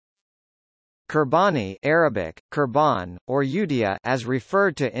Qurbani Arabic, Qurban, or Udiyah as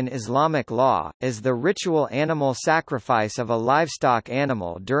referred to in Islamic law, is the ritual animal sacrifice of a livestock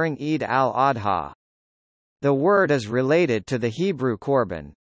animal during Eid al-Adha. The word is related to the Hebrew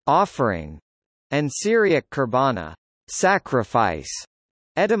korban, offering, and Syriac qurbana, sacrifice,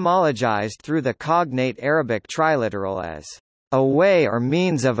 etymologized through the cognate Arabic triliteral as a way or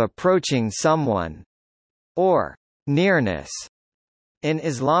means of approaching someone, or nearness. In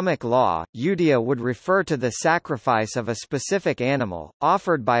Islamic law, udiyah would refer to the sacrifice of a specific animal,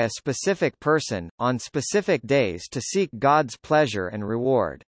 offered by a specific person, on specific days to seek God's pleasure and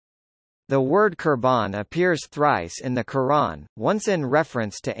reward. The word qurban appears thrice in the Quran, once in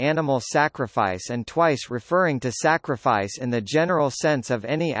reference to animal sacrifice and twice referring to sacrifice in the general sense of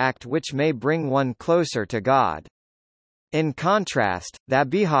any act which may bring one closer to God. In contrast,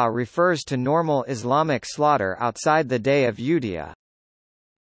 dhabiha refers to normal Islamic slaughter outside the day of udiyah.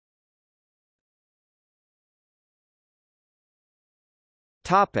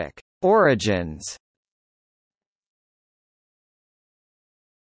 Origins.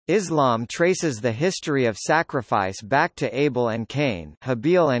 Islam traces the history of sacrifice back to Abel and Cain,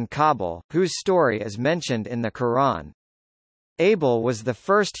 Habil and Qabil, whose story is mentioned in the Quran. Abel was the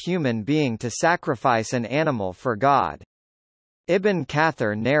first human being to sacrifice an animal for God. Ibn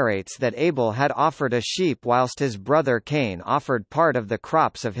Kathir narrates that Abel had offered a sheep whilst his brother Cain offered part of the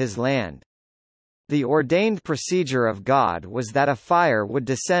crops of his land. The ordained procedure of God was that a fire would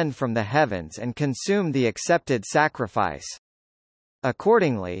descend from the heavens and consume the accepted sacrifice.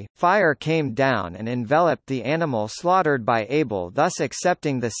 Accordingly, fire came down and enveloped the animal slaughtered by Abel, thus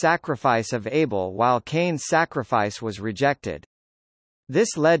accepting the sacrifice of Abel while Cain's sacrifice was rejected.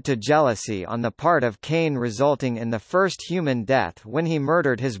 This led to jealousy on the part of Cain, resulting in the first human death when he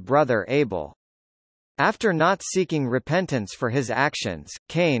murdered his brother Abel. After not seeking repentance for his actions,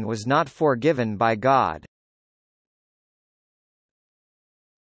 Cain was not forgiven by God.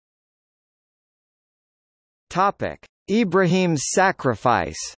 Ibrahim's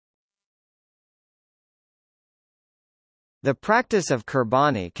sacrifice. The practice of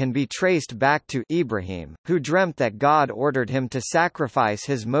Qurbani can be traced back to Ibrahim, who dreamt that God ordered him to sacrifice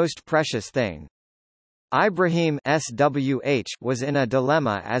his most precious thing. Ibrahim was in a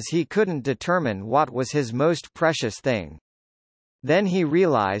dilemma as he couldn't determine what was his most precious thing. Then he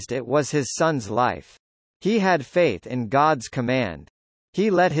realized it was his son's life. He had faith in God's command. He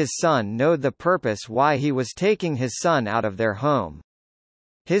let his son know the purpose why he was taking his son out of their home.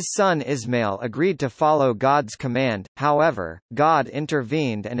 His son Ismail agreed to follow God's command, however, God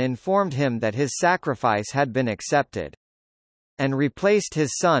intervened and informed him that his sacrifice had been accepted, and replaced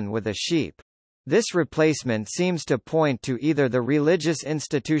his son with a sheep. This replacement seems to point to either the religious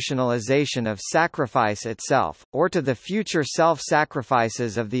institutionalization of sacrifice itself, or to the future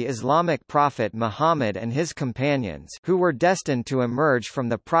self-sacrifices of the Islamic prophet Muhammad and his companions, who were destined to emerge from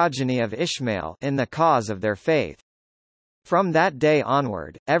the progeny of Ishmael in the cause of their faith. From that day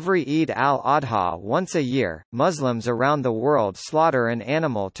onward, every Eid al-Adha once a year, Muslims around the world slaughter an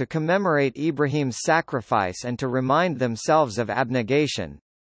animal to commemorate Ibrahim's sacrifice and to remind themselves of abnegation.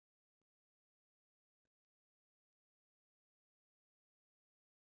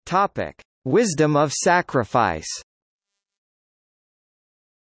 Wisdom of sacrifice.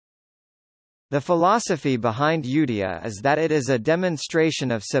 The philosophy behind udiyah is that it is a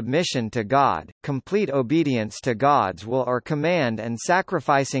demonstration of submission to God, complete obedience to God's will or command, and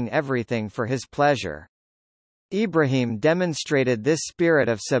sacrificing everything for His pleasure. Ibrahim demonstrated this spirit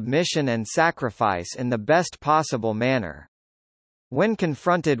of submission and sacrifice in the best possible manner. When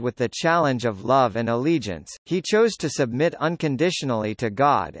confronted with the challenge of love and allegiance, he chose to submit unconditionally to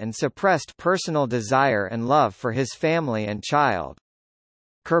God and suppressed personal desire and love for his family and child.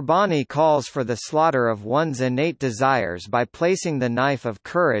 Qurbani calls for the slaughter of one's innate desires by placing the knife of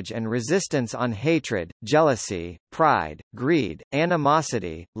courage and resistance on hatred, jealousy, pride, greed,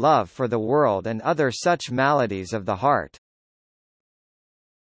 animosity, love for the world and other such maladies of the heart.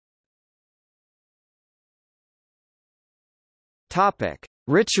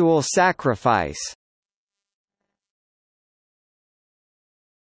 Ritual sacrifice.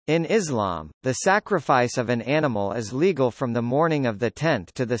 In Islam, the sacrifice of an animal is legal from the morning of the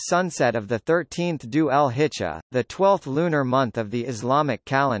 10th to the sunset of the 13th Dhu el-Hijjah, the 12th lunar month of the Islamic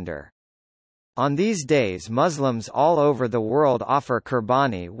calendar. On these days Muslims all over the world offer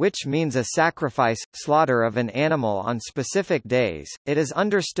Qurbani, which means a sacrifice, slaughter of an animal on specific days. It is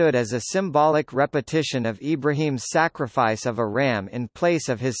understood as a symbolic repetition of Ibrahim's sacrifice of a ram in place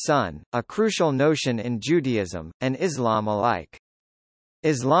of his son, a crucial notion in Judaism, and Islam alike.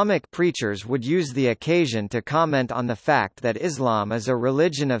 Islamic preachers would use the occasion to comment on the fact that Islam is a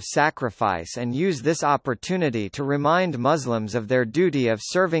religion of sacrifice and use this opportunity to remind Muslims of their duty of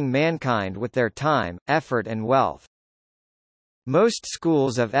serving mankind with their time, effort and wealth. Most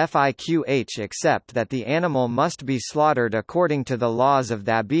schools of fiqh accept that the animal must be slaughtered according to the laws of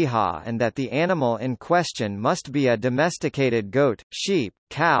dhabiha and that the animal in question must be a domesticated goat, sheep,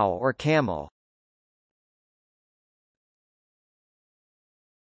 cow or camel.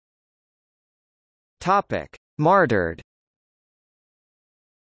 Martyred.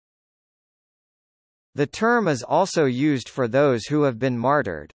 The term is also used for those who have been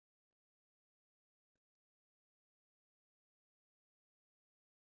martyred.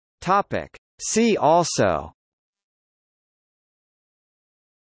 See also: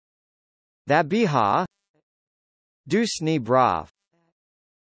 Dhabiha, Dusni Brav,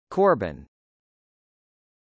 Qurbani.